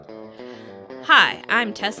Hi,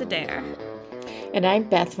 I'm Tessa Dare. And I'm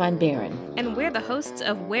Beth Von Buren. And we're the hosts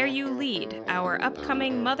of Where You Lead, our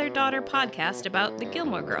upcoming mother-daughter podcast about the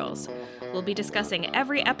Gilmore Girls. We'll be discussing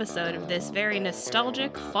every episode of this very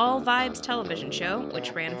nostalgic fall vibes television show,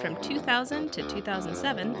 which ran from 2000 to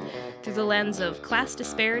 2007, through the lens of class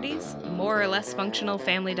disparities, more or less functional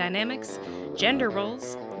family dynamics, gender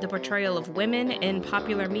roles, the portrayal of women in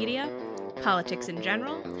popular media, politics in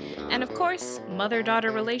general, and of course, mother-daughter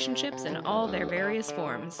relationships in all their various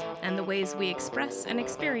forms, and the ways we express and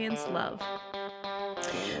experience love.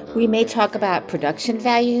 We may talk about production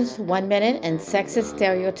values 1 minute and sexist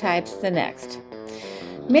stereotypes the next.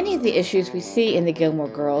 Many of the issues we see in the Gilmore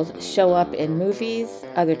Girls show up in movies,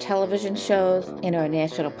 other television shows, in our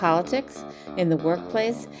national politics, in the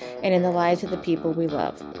workplace, and in the lives of the people we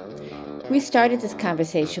love. We started this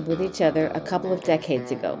conversation with each other a couple of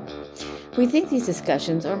decades ago. We think these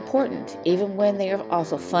discussions are important, even when they are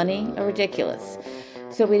also funny or ridiculous.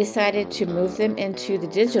 So we decided to move them into the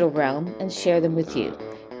digital realm and share them with you.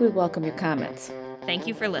 We welcome your comments. Thank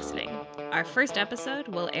you for listening. Our first episode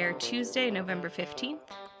will air Tuesday, November 15th,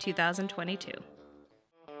 2022.